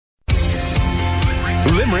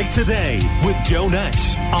Limerick Today with Joe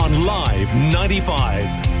Nash on Live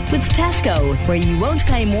 95. With Tesco, where you won't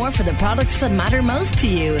pay more for the products that matter most to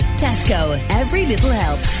you. Tesco, every little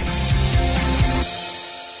helps.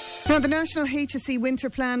 Now, the National HSE Winter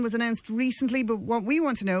Plan was announced recently, but what we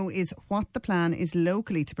want to know is what the plan is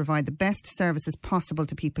locally to provide the best services possible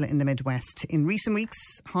to people in the Midwest. In recent weeks,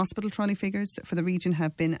 hospital trolley figures for the region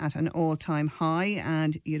have been at an all-time high,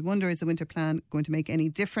 and you'd wonder, is the Winter Plan going to make any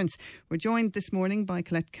difference? We're joined this morning by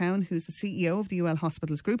Colette Cowan, who's the CEO of the UL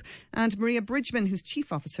Hospitals Group, and Maria Bridgman, who's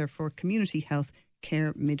Chief Officer for Community Health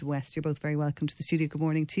Care Midwest. You're both very welcome to the studio. Good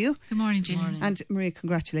morning to you. Good morning, Jean. And Maria,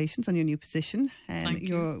 congratulations on your new position. Thank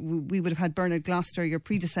you. We would have had Bernard Gloucester, your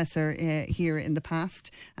predecessor, here in the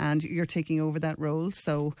past, and you're taking over that role.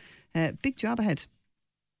 So, big job ahead.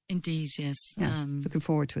 Indeed, yes. Yeah, looking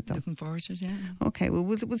forward to it, though. Looking forward to it, yeah. Okay, well,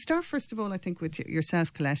 we'll start first of all, I think, with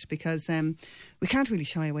yourself, Colette, because we can't really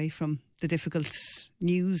shy away from the difficult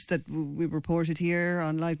news that we reported here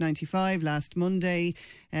on Live 95 last Monday,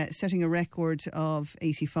 setting a record of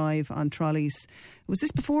 85 on trolleys. Was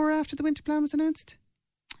this before or after the Winter Plan was announced?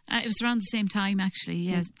 It was around the same time, actually,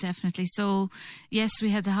 yes, definitely. So, yes, we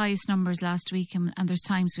had the highest numbers last week, and there's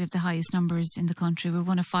times we have the highest numbers in the country. We're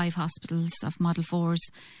one of 5 hospitals of Model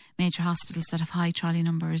 4s, major hospitals that have high trolley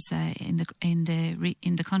numbers in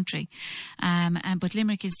the country. But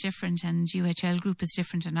Limerick is different, and UHL Group is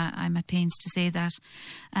different, and I'm at pains to say that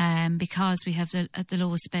because we have the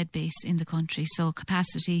lowest bed base in the country. So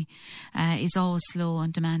capacity is always low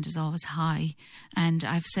and demand is always high. And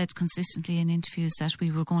I've said consistently in interviews that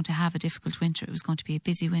we were going to have a difficult winter. It was going to be a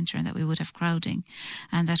busy winter, and that we would have crowding,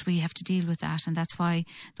 and that we have to deal with that. And that's why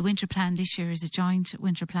the winter plan this year is a joint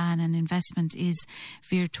winter plan, and investment is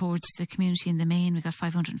veered towards the community in the main. We got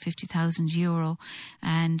 €550,000,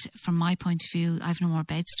 and from my point of view, I've no more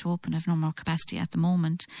beds to open, I've no more capacity at the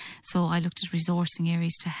moment. So I looked at resourcing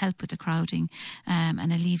areas to help with the crowding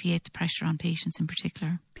and alleviate the pressure on patients in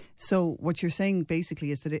particular. So what you're saying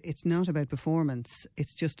basically is that it's not about performance,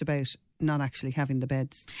 it's just about not actually having the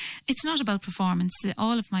beds. It's not about performance.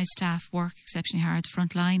 All of my staff work exceptionally hard at the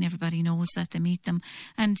front line. Everybody knows that, they meet them,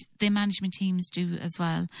 and the management teams do as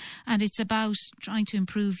well. And it's about trying to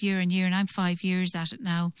improve year on year, and I'm 5 years at it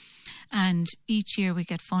now, and each year we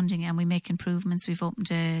get funding and we make improvements. We've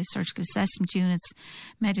opened surgical assessment units,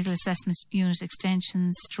 medical assessment unit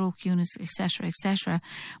extensions, stroke units, etc., etc.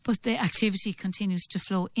 But the activity continues to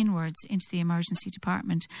flow inwards into the emergency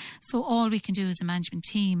department. So all we can do as a management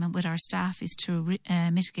team and with our staff is to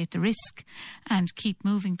mitigate the risk and keep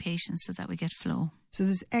moving patients so that we get flow. So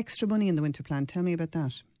there's extra money in the Winter Plan. Tell me about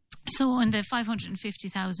that. So on the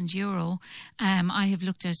 €550,000, I have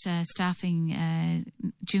looked at staffing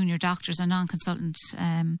junior doctors and non-consultant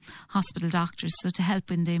hospital doctors. So to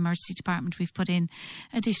help in the emergency department, we've put in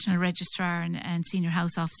additional registrar and senior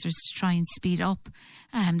house officers to try and speed up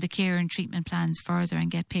the care and treatment plans further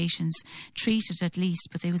and get patients treated at least,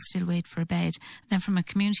 but they will still wait for a bed. Then from a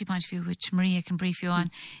community point of view, which Maria can brief you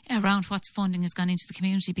on, around what funding has gone into the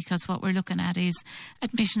community, because what we're looking at is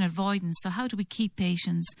admission avoidance. So how do we keep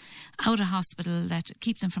patients out of hospital, that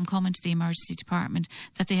keep them from coming to the emergency department,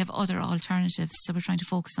 that they have other alternatives? So we're trying to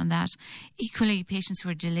focus on that. Equally, patients who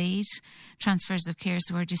are delayed transfers of care,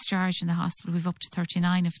 who are discharged in the hospital, we've up to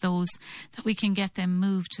 39 of those, that we can get them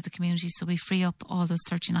moved to the community, so we free up all those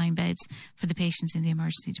 39 beds for the patients in the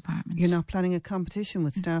emergency department. You're not planning a competition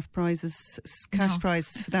with staff prizes, cash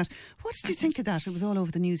prizes for that. What did you think of that? It was all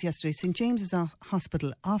over the news yesterday. St James's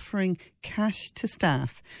Hospital offering cash to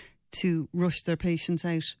staff to rush their patients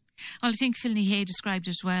out. Well, I think Philny Hay described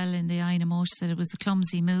it well in the Aina Moat, that it was a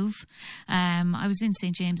clumsy move. I was in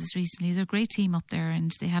St James's recently. They're a great team up there,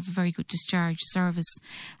 and they have a very good discharge service.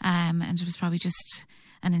 And it was probably just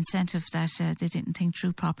an incentive that they didn't think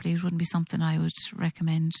through properly. It wouldn't be something I would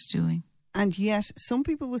recommend doing. And yet, some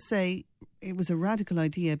people will say it was a radical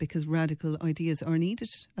idea because radical ideas are needed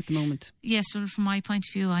at the moment. Yes, well, from my point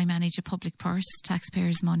of view, I manage a public purse,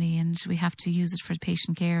 taxpayers' money, and we have to use it for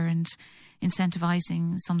patient care, and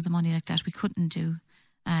incentivising sums of money like that we couldn't do.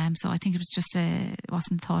 So I think it was just it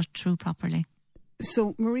wasn't thought through properly.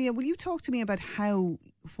 So, Maria, will you talk to me about how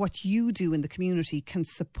what you do in the community can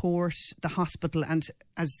support the hospital and,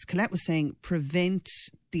 as Colette was saying, prevent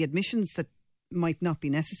the admissions that might not be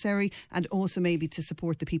necessary, and also maybe to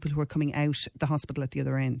support the people who are coming out the hospital at the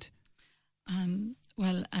other end?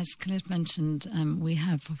 Well, as Colette mentioned, we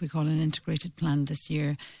have what we call an integrated plan this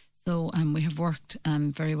year. So we have worked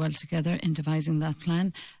very well together in devising that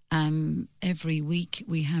plan. Every week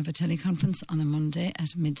we have a teleconference on a Monday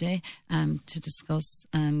at midday to discuss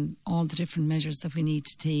all the different measures that we need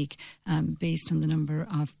to take based on the number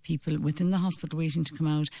of people within the hospital waiting to come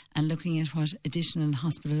out, and looking at what additional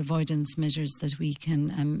hospital avoidance measures that we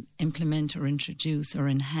can implement or introduce or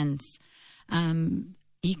enhance.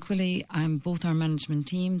 Equally, both our management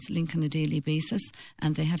teams link on a daily basis,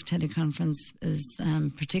 and they have teleconferences,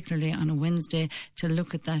 particularly on a Wednesday, to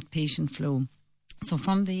look at that patient flow. So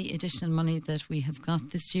from the additional money that we have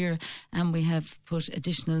got this year, we have put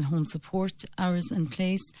additional home support hours in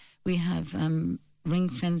place. We have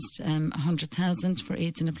ring-fenced 100,000 for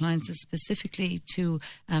aids and appliances, specifically to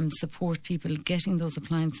support people getting those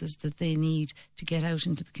appliances that they need to get out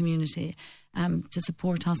into the community. To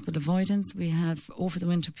support hospital avoidance, we have, over the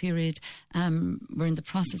winter period, we're in the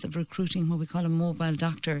process of recruiting what we call a mobile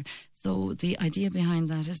doctor. So the idea behind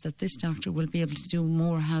that is that this doctor will be able to do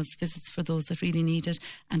more house visits for those that really need it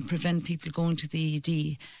and prevent people going to the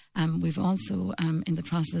ED. We've also in the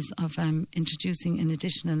process of introducing an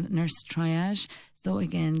additional nurse triage. So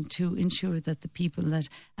again, to ensure that the people that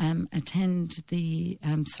attend the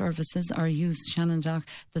services or use Shannon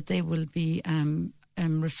that they will be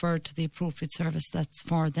referred to the appropriate service that's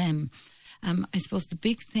for them. I suppose the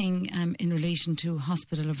big thing in relation to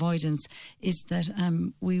hospital avoidance is that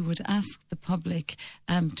we would ask the public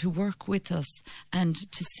to work with us and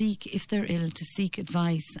to seek, if they're ill, to seek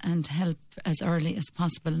advice and help as early as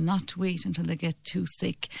possible, not to wait until they get too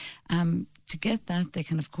sick. To get that, they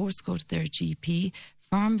can of course go to their GP.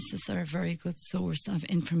 Pharmacists are a very good source of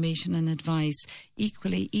information and advice.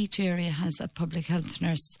 Equally, each area has a public health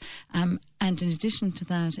nurse. And in addition to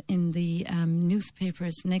that, in the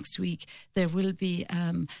newspapers next week, there will be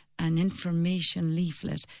an information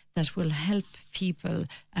leaflet that will help people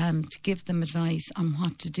to give them advice on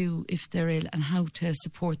what to do if they're ill and how to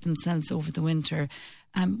support themselves over the winter.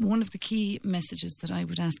 One of the key messages that I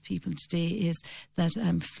would ask people today is that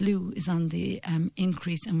flu is on the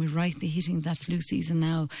increase, and we're rightly hitting that flu season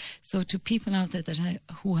now. So to people out there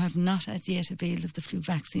who have not as yet availed of the flu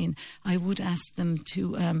vaccine, I would ask them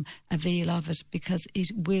to avail of it, because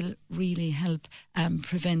it will really help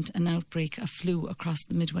prevent an outbreak of flu across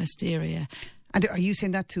the Midwest area. And are you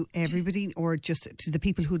saying that to everybody or just to the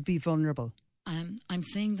people who'd be vulnerable? I'm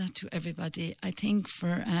saying that to everybody. I think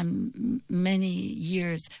for many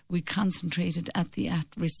years we concentrated at the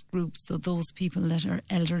at-risk groups, so those people that are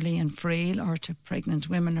elderly and frail, or to pregnant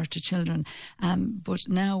women or to children. But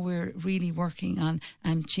now we're really working on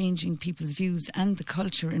changing people's views and the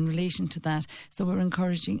culture in relation to that. So we're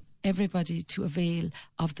encouraging everybody to avail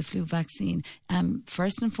of the flu vaccine,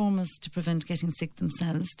 first and foremost to prevent getting sick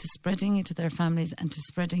themselves, to spreading it to their families, and to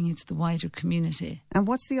spreading it to the wider community. And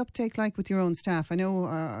what's the uptake like with your own staff? I know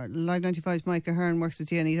Live 95's Mike Ahern works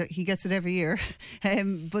with you, and he gets it every year.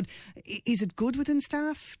 But is it good within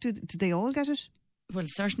staff? Do they all get it? Well,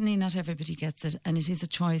 certainly not everybody gets it, and it is a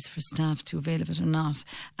choice for staff to avail of it or not.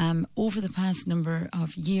 Over the past number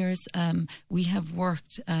of years, we have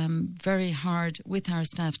worked very hard with our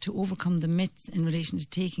staff to overcome the myths in relation to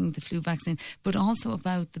taking the flu vaccine, but also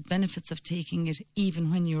about the benefits of taking it even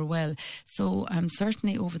when you're well. So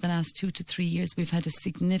certainly over the last 2 to 3 years, we've had a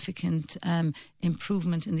significant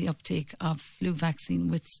improvement in the uptake of flu vaccine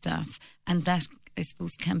with staff, and that, I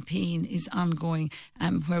suppose, campaign is ongoing,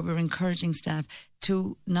 where we're encouraging staff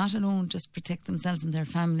to not alone just protect themselves and their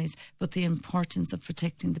families, but the importance of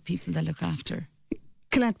protecting the people they look after.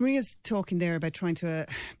 Colette, Maria's talking there about trying to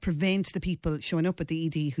prevent the people showing up at the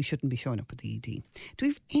ED who shouldn't be showing up at the ED. Do we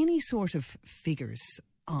have any sort of figures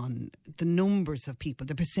on the numbers of people,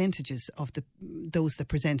 the percentages of those that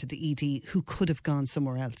present at the ED who could have gone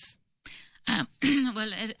somewhere else? Well,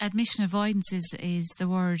 admission avoidance is the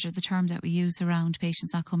word or the term that we use around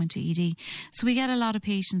patients not coming to ED. So we get a lot of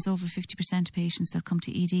patients, over 50% of patients that come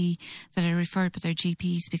to ED that are referred by their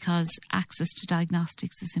GPs because access to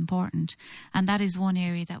diagnostics is important. And that is one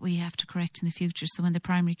area that we have to correct in the future. So when the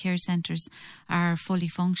primary care centres are fully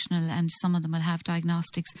functional and some of them will have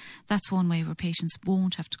diagnostics, that's one way where patients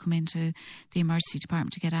won't have to come into the emergency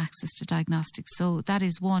department to get access to diagnostics. So that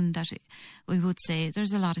is one that we would say.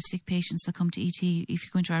 There's a lot of sick patients that come to ET. If you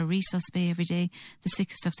go into our resus bay every day, the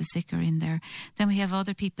sickest of the sick are in there. Then we have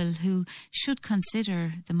other people who should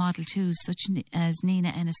consider the Model 2s, such as Nina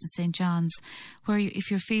Ennis and St. John's, where if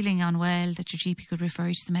you're feeling unwell, that your GP could refer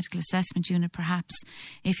you to the medical assessment unit perhaps.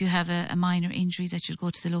 If you have a minor injury, that you'd go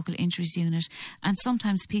to the local injuries unit. And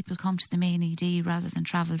sometimes people come to the main ED rather than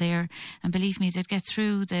travel there. And believe me, they'd get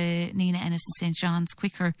through the Nina Ennis and St. John's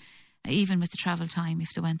quicker even with the travel time if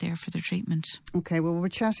they went there for their treatment. Okay, well, we're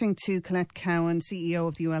chatting to Colette Cowan, CEO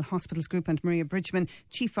of the UL Hospitals Group, and Maria Bridgman,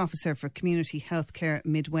 Chief Officer for Community Healthcare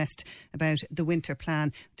Midwest, about the winter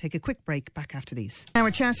plan. Take a quick break, back after these. Now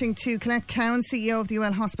we're chatting to Colette Cowan, CEO of the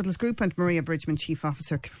UL Hospitals Group, and Maria Bridgman, Chief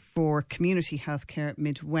Officer for Community Healthcare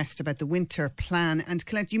Midwest, about the winter plan. And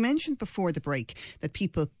Colette, you mentioned before the break that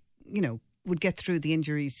people, would get through the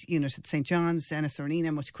injuries unit at St John's, Ennis or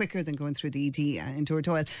Nina, much quicker than going through the ED in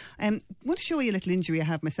Dúrdoyle. I want to show you a little injury I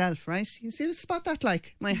have myself, right? You see, spot that,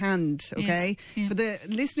 like my hand, okay? Yes, yeah. For the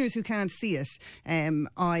listeners who can't see it,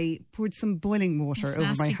 I poured some boiling water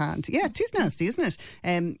over my hand. Yeah, it is nasty, isn't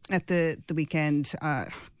it? At the weekend,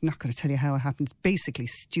 not going to tell you how it happened. Basically,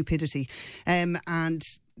 stupidity. And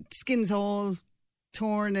skin's all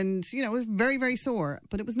torn and, it was very, very sore.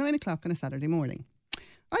 But it was 9 o'clock on a Saturday morning.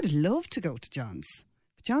 I'd love to go to John's,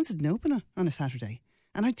 but John's isn't open on a Saturday.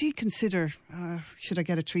 And I did consider, should I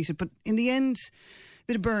get it treated? But in the end, a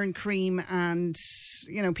bit of burn cream and,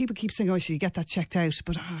 people keep saying, should you get that checked out?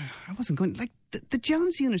 But I wasn't going, the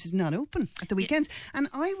John's unit is not open at the weekends. Yeah. And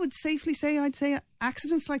I would safely say,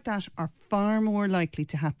 accidents like that are far more likely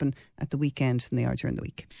to happen at the weekend than they are during the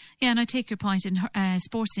week. Yeah, and I take your point. In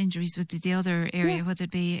sports injuries would be the other area where there'd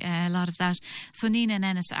be a lot of that. So Nina and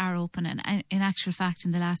Ennis are open, and in actual fact,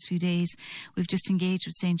 in the last few days, we've just engaged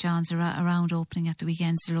with St John's around opening at the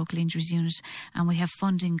weekends, the local injuries unit, and we have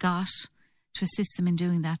funding got to assist them in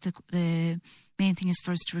doing that. The main thing is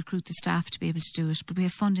for us to recruit the staff to be able to do it, but we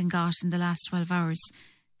have funding got in the last 12 hours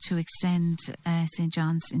to extend St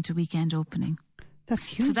John's into weekend opening. That's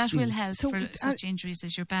huge. So that will help for such injuries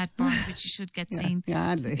as your bad burn, which you should get seen.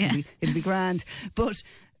 Yeah, it'll be grand. But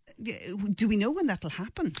do we know when that'll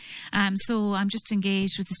happen? So I'm just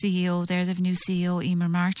engaged with the CEO there. They have a new CEO, Emer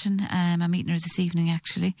Martin. I'm meeting her this evening,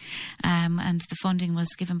 actually. And the funding was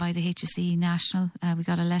given by the HSE National. We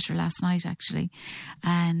got a letter last night, actually.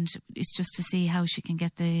 And it's just to see how she can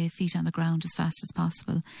get the feet on the ground as fast as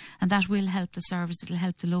possible. And that will help the service. It'll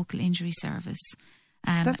help the local injury service.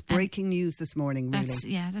 So that's breaking news this morning, really.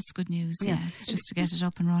 That's good news. Yeah, it's just to get it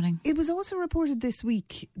up and running. It was also reported this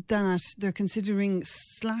week that they're considering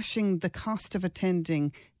slashing the cost of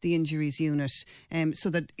attending the injuries unit, so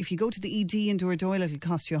that if you go to the ED in Dúrdoyle, it'll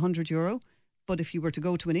cost you €100, but if you were to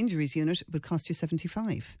go to an injuries unit, it would cost you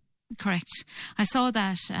 $75. Correct. I saw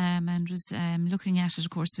that and was looking at it, of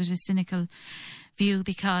course, with a cynical view,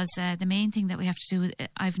 because the main thing that we have to do,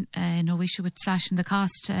 I've no issue with slashing the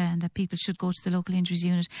cost and that people should go to the local injuries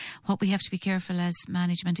unit. What we have to be careful as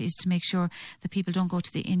management is to make sure that people don't go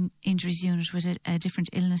to the injuries unit with a different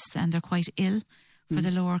illness and they're quite ill for the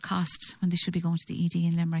lower cost when they should be going to the ED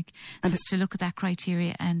in Limerick. So it's to look at that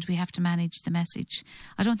criteria, and we have to manage the message.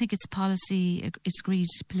 I don't think it's policy, it's agreed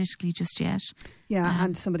politically just yet. Yeah,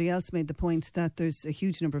 and somebody else made the point that there's a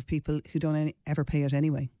huge number of people who don't ever pay it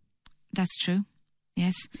anyway. That's true.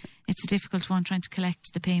 Yes, it's a difficult one trying to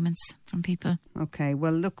collect the payments from people. Okay,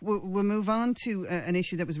 well, look, we'll move on to an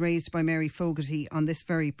issue that was raised by Mary Fogarty on this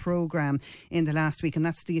very programme in the last week, and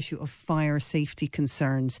that's the issue of fire safety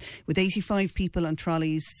concerns. With 85 people on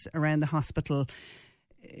trolleys around the hospital,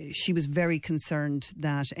 she was very concerned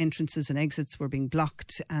that entrances and exits were being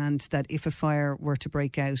blocked, and that if a fire were to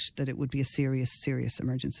break out, that it would be a serious, serious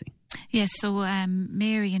emergency. Yes, so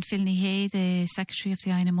Mary and Phil Hay, the secretary of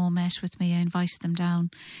the INMO, met with me. I invited them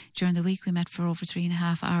down during the week. We met for over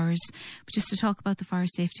 3.5 hours. But just to talk about the fire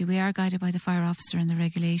safety, we are guided by the fire officer and the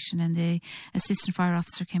regulation, and the assistant fire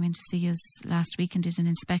officer came in to see us last week and did an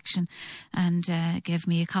inspection and gave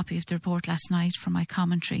me a copy of the report last night for my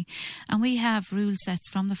commentary. And we have rule sets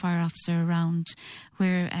from the fire officer around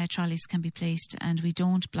where trolleys can be placed, and we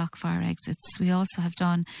don't block fire exits. We also have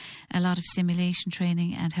done a lot of simulation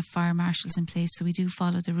training and have fire marshals in place, so we do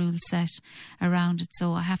follow the rule set around it.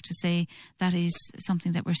 So I have to say that is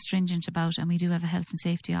something that we're stringent about, and we do have a health and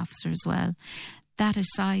safety officer as well. That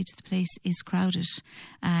aside, the place is crowded,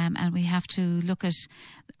 and we have to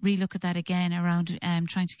relook at that again around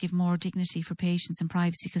trying to give more dignity for patients and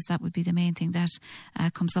privacy, because that would be the main thing that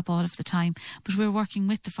comes up all of the time. But we're working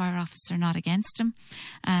with the fire officer, not against him.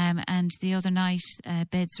 And the other night,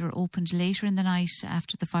 beds were opened later in the night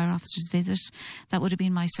after the fire officer's visit. That would have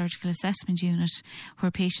been my surgical assessment unit,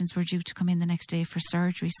 where patients were due to come in the next day for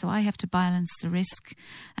surgery. So I have to balance the risk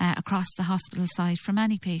across the hospital side for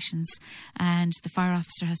many patients, and the fire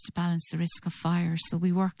officer has to balance the risk of fire. So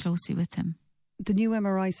we work closely with him. The new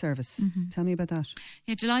MRI service. Tell me about that.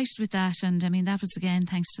 Yeah, delighted with that. And I mean, that was again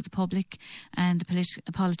thanks to the public and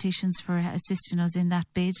the politicians for assisting us in that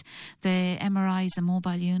bid. The MRI is a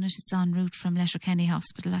mobile unit. It's en route from Letterkenny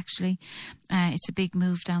Hospital, actually. It's a big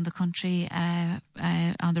move down the country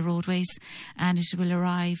on the roadways, and it will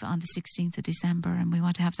arrive on the 16th of December, and we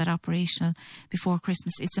want to have that operational before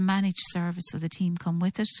Christmas. It's a managed service, so the team come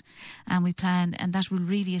with it, and we plan, and that will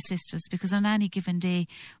really assist us, because on any given day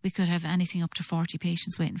we could have anything up to 40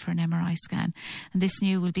 patients waiting for an MRI scan. And this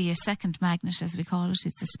new will be a second magnet, as we call it.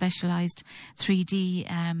 It's a specialised 3D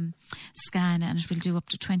scan, and it will do up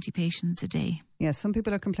to 20 patients a day. Yeah, some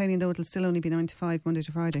people are complaining though it'll still only be 9 to 5 Monday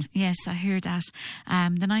to Friday. Yes, I hear that.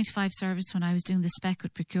 The 9 to 5 service, when I was doing the spec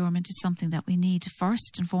with procurement, is something that we need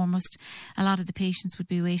first and foremost. A lot of the patients would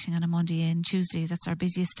be waiting on a Monday and Tuesday. That's our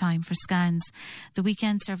busiest time for scans. The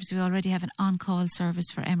weekend service, we already have an on-call service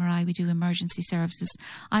for MRI. We do emergency services.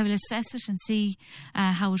 I will assess it and see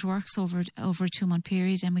how it works over a 2-month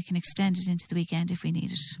period, and we can extend it into the weekend if we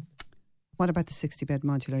need it. What about the 60-bed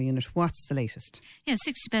modular unit? What's the latest? Yeah,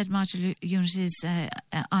 60-bed modular unit is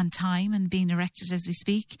on time and being erected as we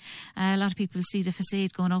speak. A lot of people see the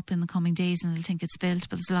facade going up in the coming days and they'll think it's built,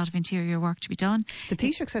 but there's a lot of interior work to be done. The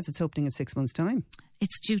Taoiseach says it's opening in 6 months' time.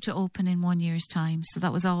 It's due to open in 1 year's time, so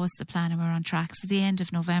that was always the plan, and we're on track. So the end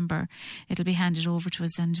of November it'll be handed over to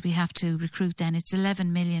us, and we have to recruit then. It's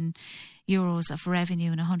 11 million euros of revenue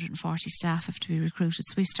and 140 staff have to be recruited,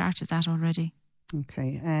 so we've started that already.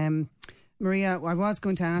 Okay. Maria, I was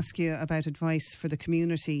going to ask you about advice for the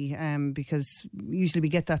community, because usually we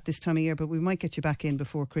get that this time of year, but we might get you back in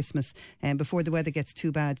before Christmas, before the weather gets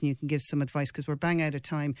too bad, and you can give some advice, because we're bang out of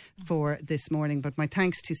time for this morning. But my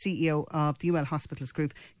thanks to CEO of the UL Hospitals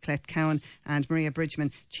Group, Colette Cowan, and Maria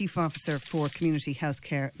Bridgman, Chief Officer for Community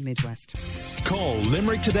Healthcare Midwest. Call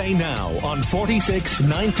Limerick Today now on 46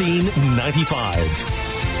 19 95.